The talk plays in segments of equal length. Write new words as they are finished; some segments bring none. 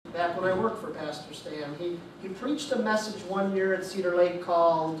when I worked for Pastor Stan. He preached a message one year at Cedar Lake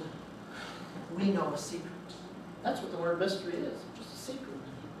called, "We Know a Secret." That's what the word mystery is, just a secret.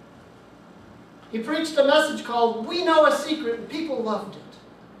 He preached a message called, "We Know a Secret," and people loved it.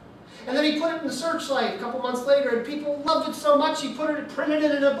 And then he put it in the Searchlight a couple months later, and people loved it so much he printed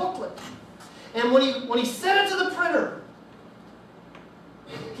it in a booklet. And when he sent it to the printer,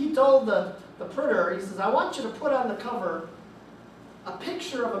 he told the printer, he says, "I want you to put on the cover a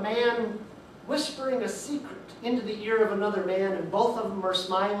picture of a man whispering a secret into the ear of another man, and both of them are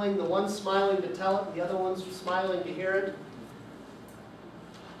smiling. The one's smiling to tell it, and the other one's smiling to hear it."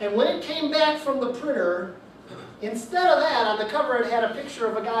 And when it came back from the printer, instead of that, on the cover it had a picture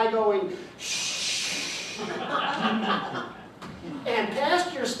of a guy going, "Shh." And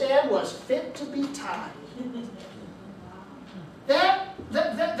Pastor Stan was fit to be tied. That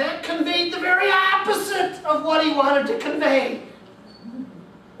conveyed the very opposite of what he wanted to convey.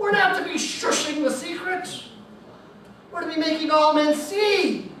 We're not to be shushing the secret. We're to be making all men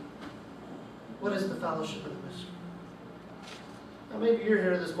see what is the fellowship of the mystery. Now maybe you're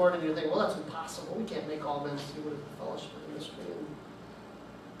here this morning and you're thinking, well, that's impossible. We can't make all men see what is the fellowship of the mystery. And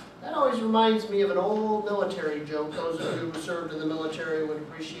that always reminds me of an old military joke. Those of you who served in the military would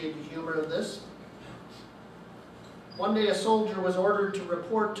appreciate the humor of this. One day a soldier was ordered to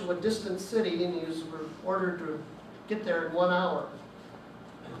report to a distant city, and he was ordered to get there in 1 hour.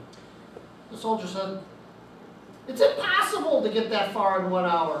 The soldier said, "It's impossible to get that far in 1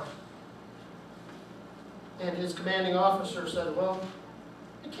 hour." And his commanding officer said, "Well,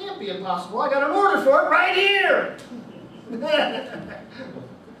 it can't be impossible. I got an order for it right here."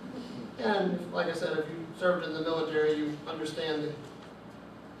 And like I said, if you served in the military, you understand the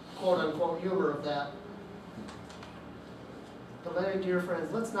quote-unquote humor of that. But my dear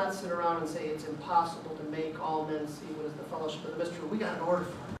friends, let's not sit around and say it's impossible to make all men see what is the fellowship of the mystery. We got an order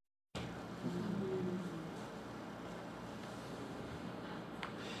for it.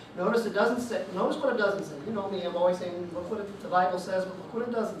 Notice it doesn't say, notice what it doesn't say. You know me, I'm always saying, look what the Bible says, but look what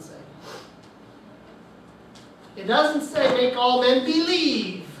it doesn't say. It doesn't say make all men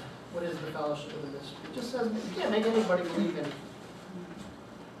believe what is the fellowship of the mystery. It just says you can't make anybody believe anything.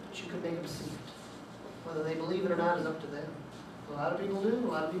 But you can make them see it. Whether they believe it or not is up to them. A lot of people do,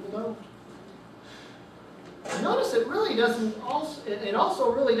 a lot of people don't. And notice it really doesn't also, it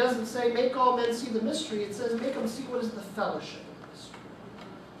also really doesn't say make all men see the mystery. It says make them see what is the fellowship of the mystery.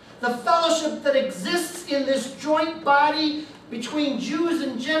 The fellowship that exists in this joint body between Jews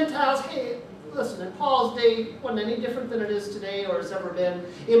and Gentiles. Hey, listen, in Paul's day, it wasn't any different than it is today or has ever been.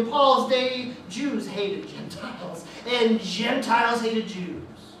 In Paul's day, Jews hated Gentiles, and Gentiles hated Jews.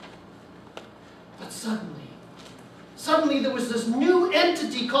 But suddenly there was this new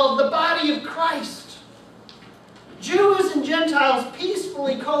entity called the body of Christ. Jews and Gentiles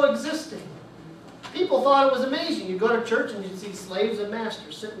peacefully coexisting. People thought it was amazing. You go to church and you'd see slaves and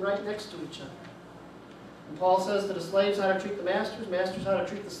masters sitting right next to each other. And Paul says to the slaves how to treat the masters, masters how to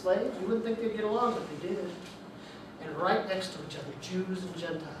treat the slaves. You wouldn't think they'd get along, but they did. And right next to each other, Jews and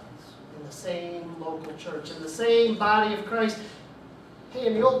Gentiles in the same local church, in the same body of Christ. Hey,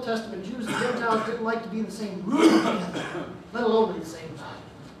 in the Old Testament, Jews and Gentiles didn't like to be in the same room together, let alone in the same body.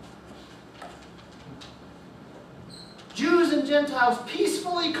 Jews and Gentiles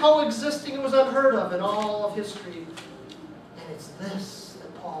peacefully coexisting, it was unheard of in all of history. And it's this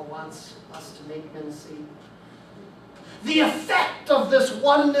that Paul wants us to make men see. The effect of this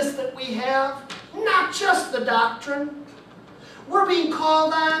oneness that we have, not just the doctrine. We're being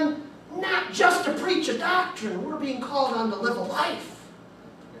called on not just to preach a doctrine, we're being called on to live a life.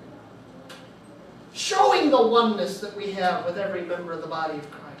 Showing the oneness that we have with every member of the body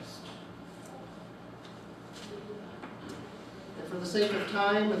of Christ. And for the sake of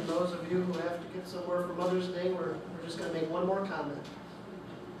time, and those of you who have to get somewhere for Mother's Day, we're just going to make one more comment.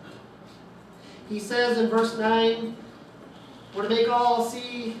 He says in verse 9, we're to make all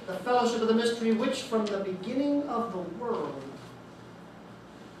see the fellowship of the mystery which from the beginning of the world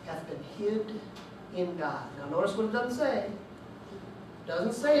hath been hid in God. Now notice what it doesn't say. It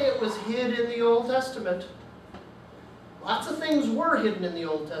doesn't say it was hid in the Old Testament. Lots of things were hidden in the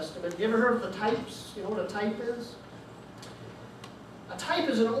Old Testament. You ever heard of the types? You know what a type is? A type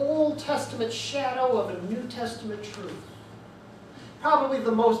is an Old Testament shadow of a New Testament truth. Probably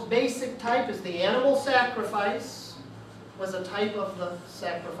the most basic type is the animal sacrifice was a type of the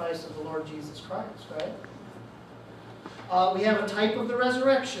sacrifice of the Lord Jesus Christ, right? We have a type of the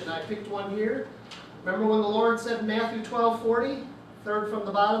resurrection. I picked one here. Remember when the Lord said in Matthew 12:40, third from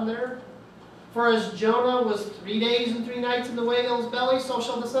the bottom there? For as Jonah was 3 days and 3 nights in the whale's belly, so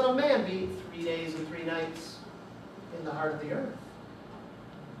shall the Son of Man be 3 days and 3 nights in the heart of the earth.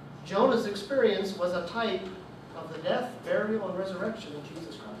 Jonah's experience was a type of the death, burial, and resurrection of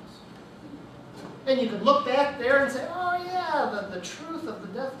Jesus Christ. And you could look back there and say, oh yeah, the truth of the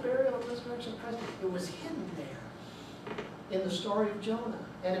death, burial, and resurrection of Christ, it was hidden there in the story of Jonah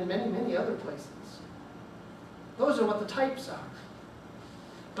and in many, many other places. Those are what the types are.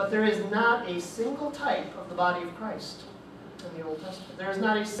 But there is not a single type of the body of Christ in the Old Testament. There is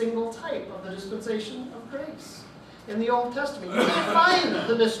not a single type of the dispensation of grace in the Old Testament. You can't find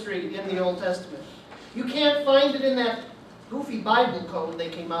the mystery in the Old Testament. You can't find it in that goofy Bible code they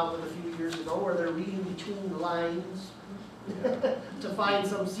came out with a few years ago where they're reading between the lines to find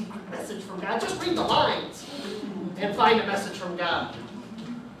some secret message from God. Just read the lines and find a message from God.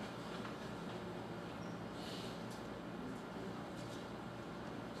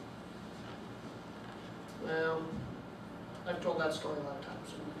 Well, I've told that story a lot of times.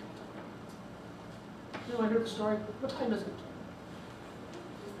 You want to hear the story? What time is it?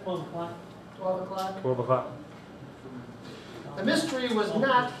 12 o'clock. 12 o'clock? 12 o'clock. The mystery was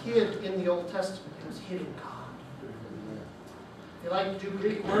not hid in the Old Testament. It was hid in God. If you like to do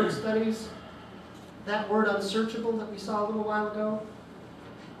Greek word studies, that word unsearchable that we saw a little while ago,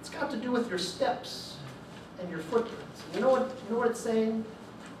 it's got to do with your steps and your footprints. You know what it's saying?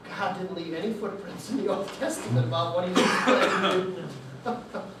 God didn't leave any footprints in the Old Testament about what he was planning to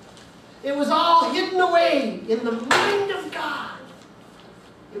do. It was all hidden away in the mind of God.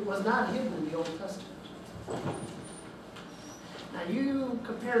 It was not hidden in the Old Testament. Now you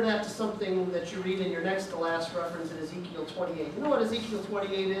compare that to something that you read in your next to last reference in Ezekiel 28. You know what Ezekiel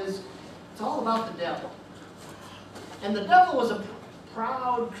 28 is? It's all about the devil. And the devil was a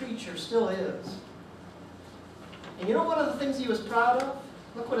proud creature, still is. And you know one of the things he was proud of?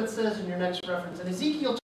 Look what it says in your next reference. In Ezekiel